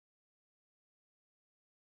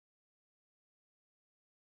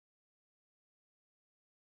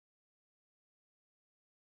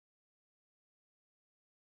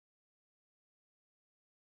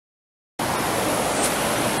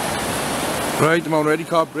Right, I'm on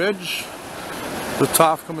Rhydycar Bridge. The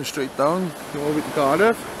taff coming straight down, over to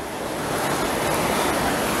Cardiff.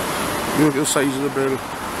 You look at the size of the bill.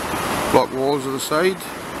 Block walls at the side,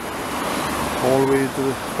 all the way to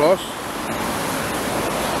the cross.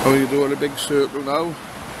 And we do a big circle now.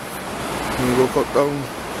 And we go cut down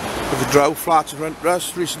with the drow flats in front of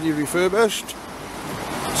us, recently refurbished.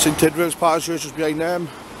 St Tydfil's parish church is behind them.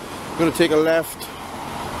 We're going to take a left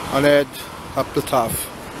and head up the taff.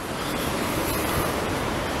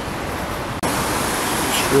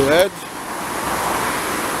 Straight ahead.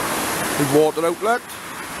 Big water outlet.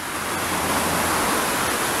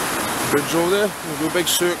 Bridge over there. We'll do a big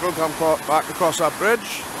circle, come back across that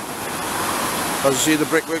bridge. As you see, the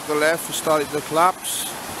brickwork to the left is starting to collapse.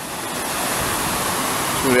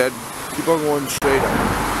 So we head, keep on going straight up.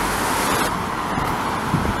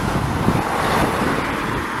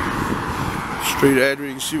 Straight ahead, where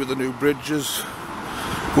you can see where the new bridge is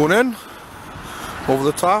going in over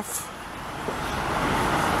the taff.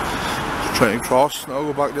 Just trying to cross now,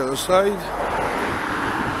 go back to the other side.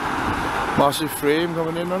 Massive frame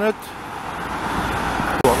coming in on it.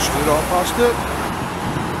 Walk straight on past it.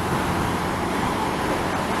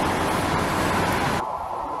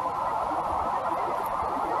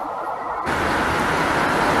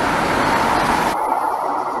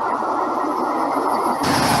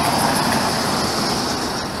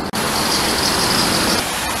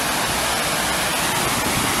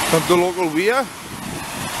 Come to the local weir.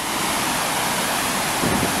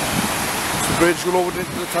 The bridge going over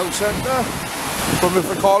into the town centre from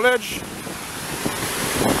Merthyr College.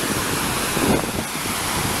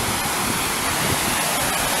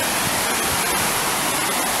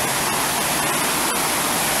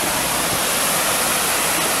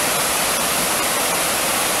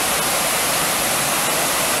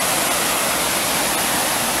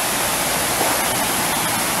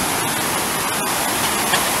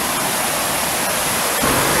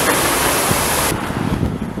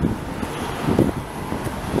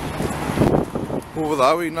 Over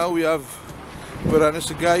that way now we have where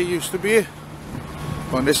this guy used to be,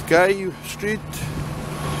 on this guy street.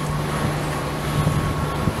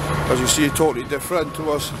 As you see, totally different to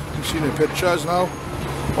what you've seen in pictures now.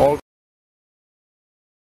 All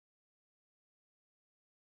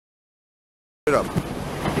up.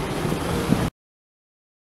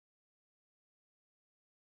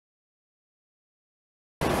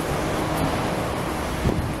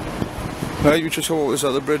 Now you just come over this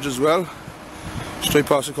other bridge as well. Straight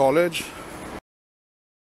past the college.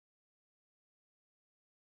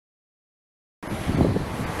 The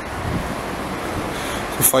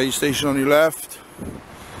fire station on your left.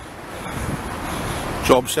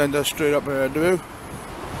 Job centre straight up ahead of you.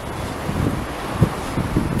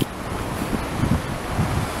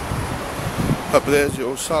 Up there's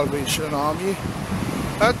your Salvation Army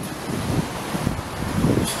hut.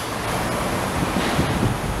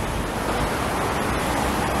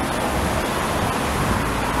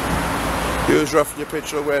 Here's roughly a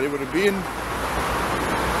picture of where it would have been.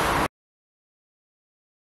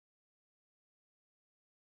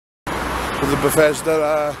 With the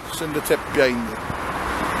Bethesda cinder tip behind it.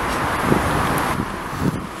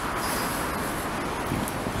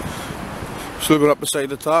 So we're up beside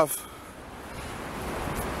the taff.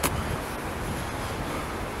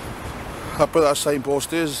 Up where that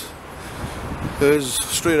signpost is, there's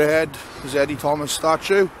straight ahead, there's Eddie Thomas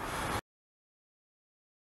statue.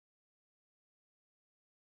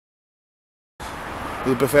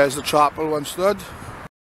 The Bethesda Chapel once stood.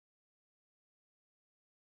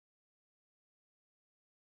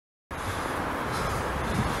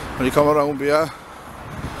 When you come around here,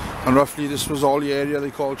 and roughly this was all the area they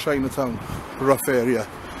call Chinatown, a rough area.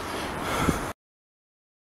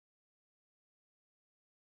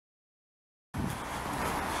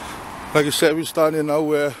 Like I said, we're standing now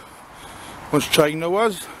where once China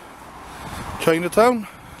was, Chinatown.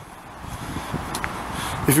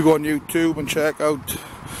 If you go on YouTube and check out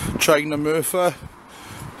China Merthyr,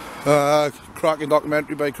 cracking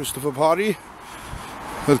documentary by Christopher Parry,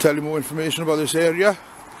 they'll tell you more information about this area.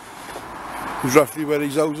 It's roughly where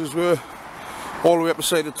these houses were, all the way up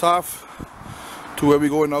beside the taff to where we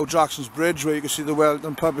go now, Jackson's Bridge, where you can see the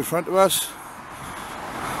Wellington pub in front of us.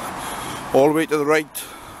 All the way to the right,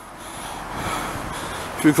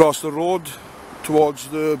 if you cross the road towards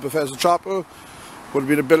the Bethesda Chapel, would have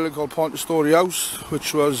been a building called Pontestory House,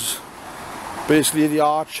 which was basically the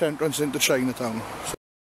arch entrance into Chinatown.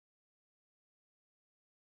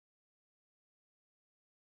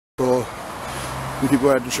 So we keep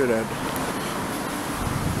going straight ahead.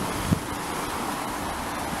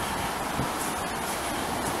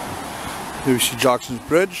 Here we see Jackson's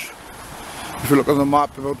Bridge. If you look on the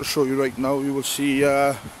map I'm about to show you right now, you will see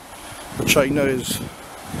China is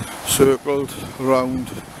circled around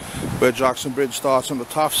where Jackson Bridge starts on the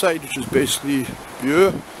taff side, which is basically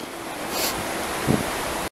here.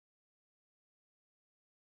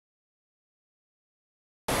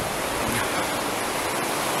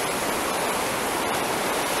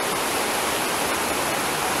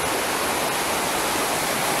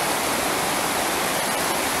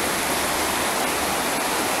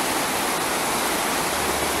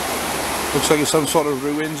 Looks like it's some sort of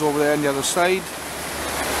ruins over there on the other side.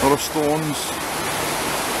 A lot of stones.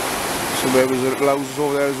 So there was little houses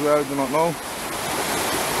over there as well, I do not know.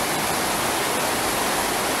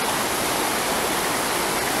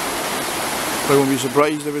 I won't be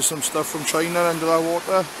surprised there is some stuff from China under that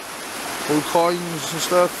water. Old coins and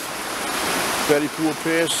stuff. Very poor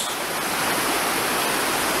place.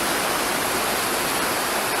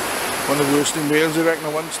 One of the worst in Wales, I reckon,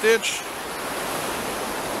 at one stage.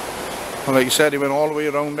 And like I said, he went all the way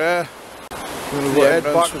around there. We're going to head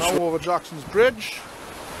back now over Jackson's Bridge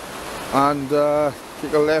and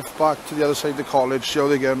take a left back to the other side of the college, see how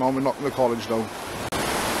they get on with knocking the college down.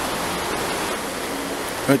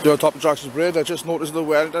 Right to the top of Jackson's Bridge, I just noticed the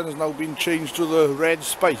Wellington has now been changed to the red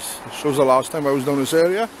spice. It shows the last time I was down this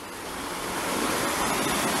area.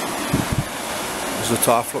 There's the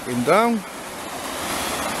taff looking down.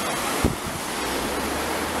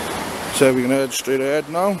 So we're going to head straight ahead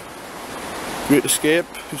now. Great Escape,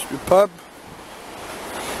 used to be a pub.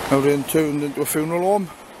 Now then turned into a funeral home.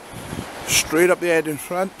 Straight up the head in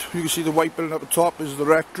front, you can see the white building at the top is the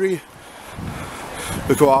rectory.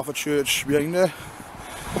 We've got half a church behind there.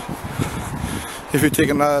 If you're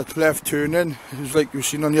taking a left turn in, it's like you've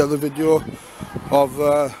seen on the other video of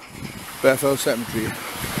Bethel Cemetery.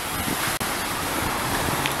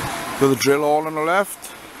 Got the drill hall on the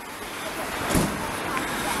left.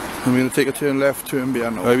 I'm going to take a turn left, turn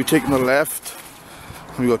behind now. We're taking the left.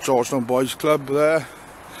 We've got Georgetown Boys Club there.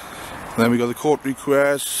 And then we've got the Court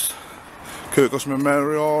Request, Kirkus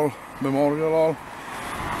Memorial Hall,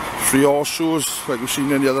 3 horseshoes like we've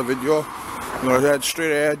seen in the other video. We're going to head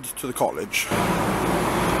straight ahead to the college.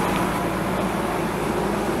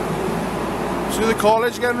 See the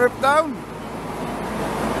college getting ripped down?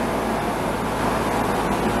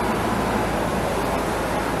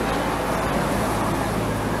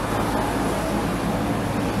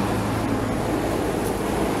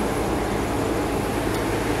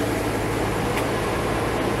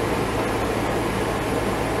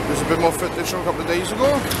 There's a bit more footage from a couple of days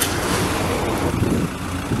ago.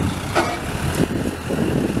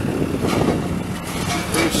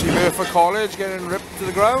 You see Merthyr College getting ripped to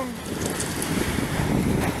the ground.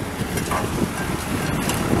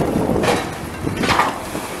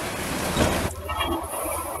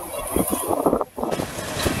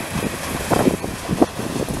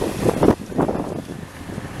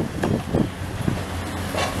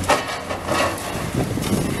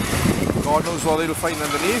 God knows what they'll find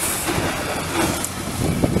underneath.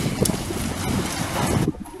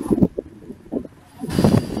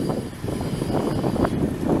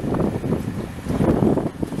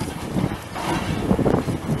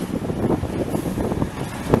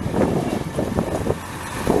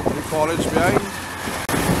 The college behind.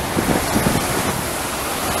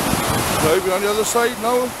 Right, we're on the other side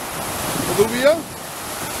now of the wheel.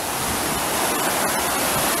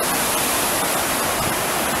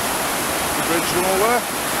 Going over,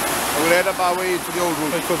 and we'll head up our way to the old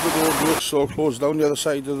road because the old road's so closed down the other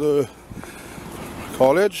side of the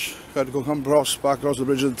college. We had to go come back across the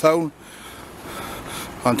bridge of the town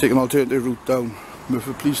and take an alternative route down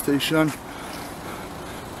Merthyr Police Station.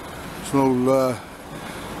 It's an old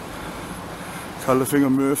colour thing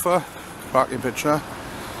of Merthyr, cracking picture.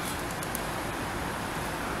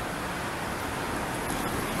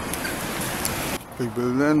 Big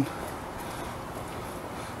building.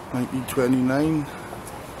 1929,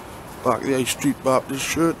 back at the High Street Baptist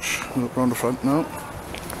Church. Look around the front now.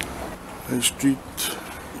 High Street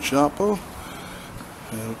Chapel.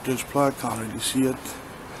 Heritage plaque, can't really see it.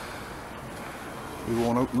 We're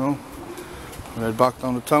worn out now. We head back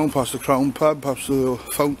down the town, past the Crown Pub, past the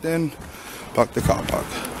fountain, back to the car park.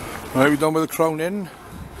 Right, we're done with the Crown Inn.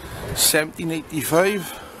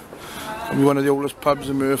 1785. It'll be one of the oldest pubs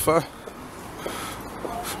in Merthyr.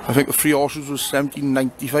 I think the 3 Horseshoes was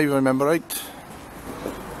 1795 if I remember right.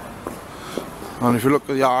 And if you look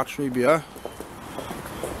at the archway here,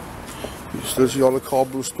 you still see all the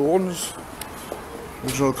cobblestones,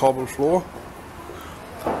 original cobble floor.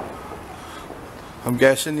 I'm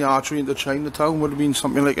guessing the archway into Chinatown would have been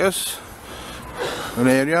something like this, an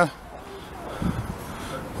area.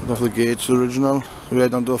 Off the gates, original. So we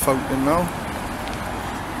head down to the fountain now.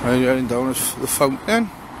 And heading down the fountain.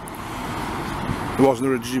 It wasn't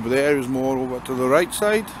originally there, it was more over to the right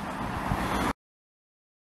side.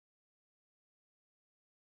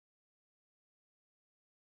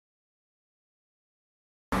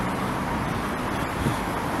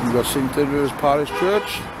 We've got St Tydfil's Parish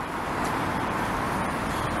Church.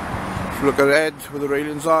 If you look ahead where the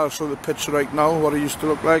railings are, I'll show the picture right now, what it used to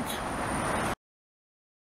look like.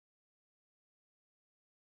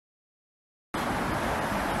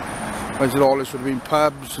 I said all this would have been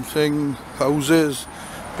pubs and things, houses.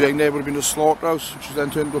 Behind there would have been a slaughterhouse, which was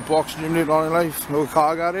then turned into a boxing gym later on in life, no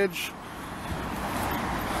car garage.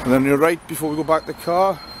 And then you're right, before we go back to the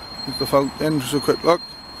car, there's the fountain, just a quick look.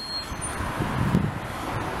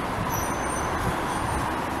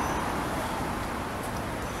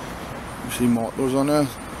 You see mottos on there.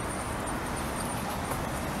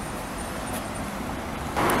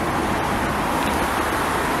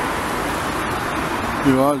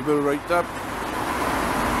 You know, there's a bit of right up.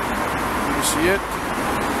 You can see it.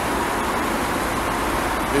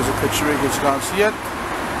 Here's a picture where you can't see it.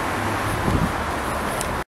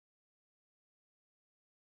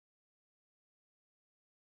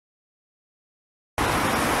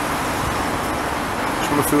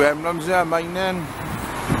 Just a few emblems there, mining, a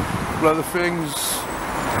couple other things.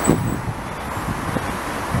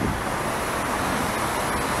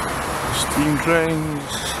 Steam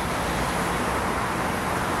trains.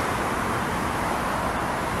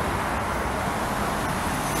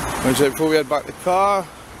 Like I said before we head back to the car,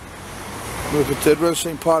 Merthyr Tydfil,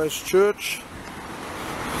 St Parish Church,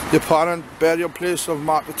 the apparent burial place of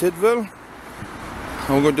Merthyr Tydfil.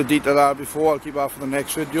 I won't go into detail that before, I'll keep that for the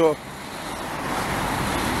next video.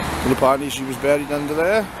 But apparently she was buried under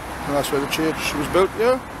there, and that's where the church was built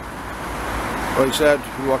here. Like I said,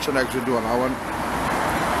 we'll watch the next video on that one.